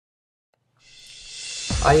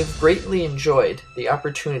I have greatly enjoyed the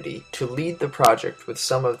opportunity to lead the project with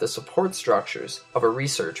some of the support structures of a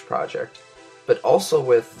research project, but also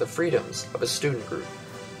with the freedoms of a student group.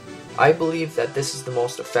 I believe that this is the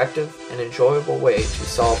most effective and enjoyable way to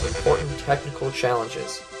solve important technical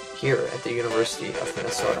challenges here at the University of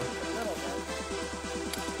Minnesota.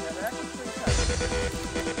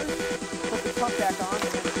 Put the pump back on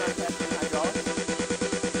and then start testing hydraulics.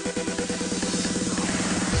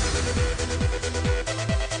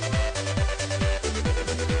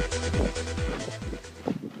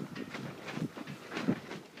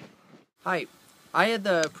 Hi, I had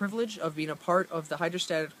the privilege of being a part of the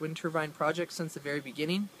Hydrostatic wind turbine project since the very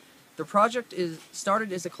beginning. The project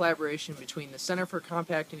started as a collaboration between the Center for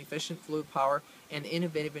Compact and Efficient Fluid Power and the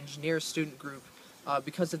Innovative Engineers student group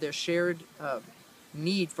because of their shared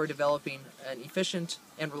need for developing an efficient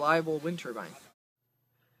and reliable wind turbine.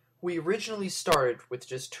 We originally started with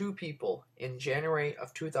just 2 people in January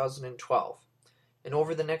of 2012, and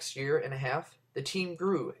over the next year and a half, the team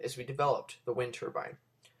grew as we developed the wind turbine.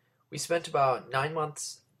 We spent about 9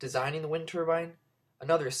 months designing the wind turbine,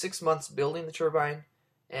 another 6 months building the turbine,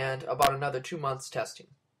 and about another 2 months testing.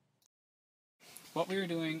 What we are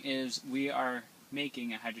doing is we are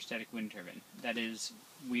making a hydrostatic wind turbine. That is,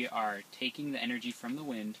 we are taking the energy from the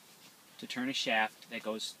wind to turn a shaft that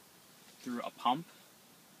goes through a pump,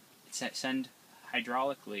 send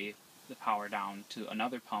hydraulically the power down to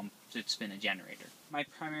another pump to spin a generator. My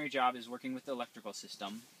primary job is working with the electrical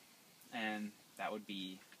system, and that would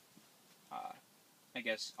be I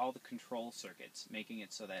guess all the control circuits, making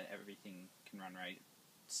it so that everything can run right,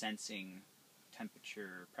 sensing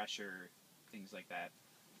temperature, pressure, things like that,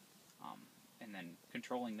 and then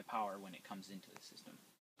controlling the power when it comes into the system.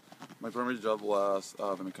 My primary job was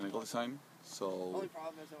the mechanical design, so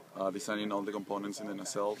designing all the components in the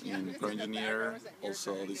nacelle in ProEngineer,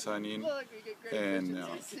 also designing and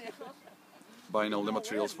buying all the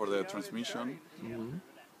materials for the transmission.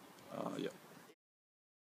 Yeah.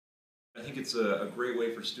 I think it's a great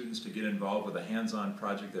way for students to get involved with a hands-on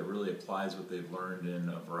project that really applies what they've learned in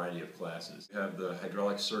a variety of classes. You have the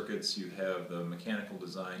hydraulic circuits, you have the mechanical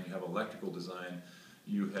design, you have electrical design,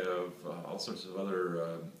 you have all sorts of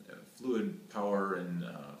other fluid power and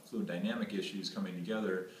fluid dynamic issues coming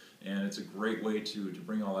together, and it's a great way to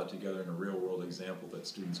bring all that together in a real-world example that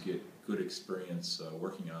students get good experience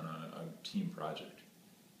working on a team project.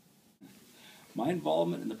 My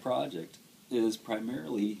involvement in the project is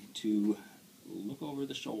primarily to look over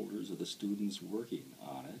the shoulders of the students working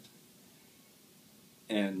on it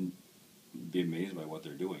and be amazed by what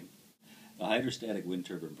they're doing. The Hydrostatic Wind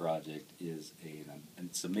Turbine project is an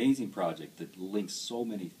amazing project that links so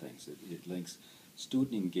many things. It links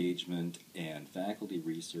student engagement and faculty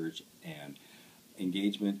research and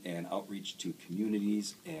engagement and outreach to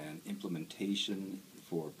communities and implementation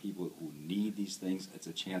for people who need these things. It's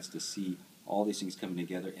a chance to see all these things coming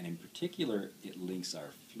together, and in particular it links our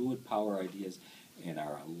fluid power ideas and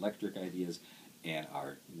our electric ideas and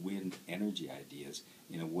our wind energy ideas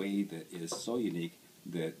in a way that is so unique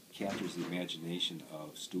that captures the imagination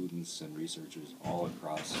of students and researchers all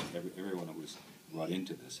across. Everyone who was brought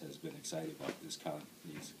into this has been excited about these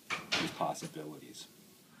possibilities.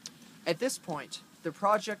 At this point, the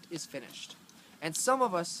project is finished, and some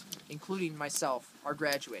of us, including myself, are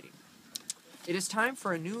graduating. It is time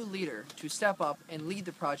for a new leader to step up and lead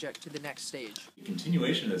the project to the next stage. The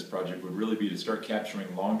continuation of this project would really be to start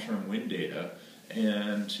capturing long-term wind data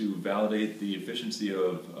and to validate the efficiency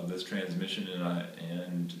of this transmission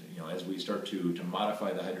and as we start to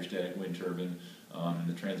modify the hydrostatic wind turbine and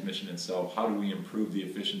the transmission itself, how do we improve the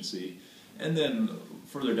efficiency? And then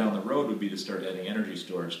further down the road would be to start adding energy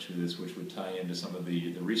storage to this, which would tie into some of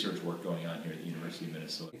the research work going on here at the University of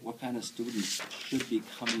Minnesota. What kind of students should be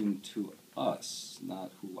coming to us?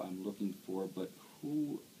 Not who I'm looking for, but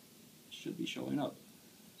who should be showing up?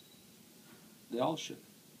 They all should.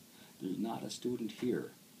 There's not a student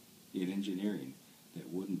here in engineering that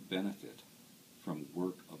wouldn't benefit from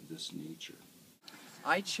work of this nature.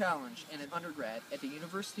 I challenge an undergrad at the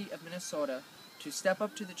University of Minnesota to step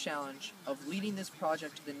up to the challenge of leading this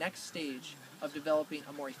project to the next stage of developing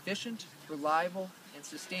a more efficient, reliable, and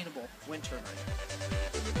sustainable wind turbine.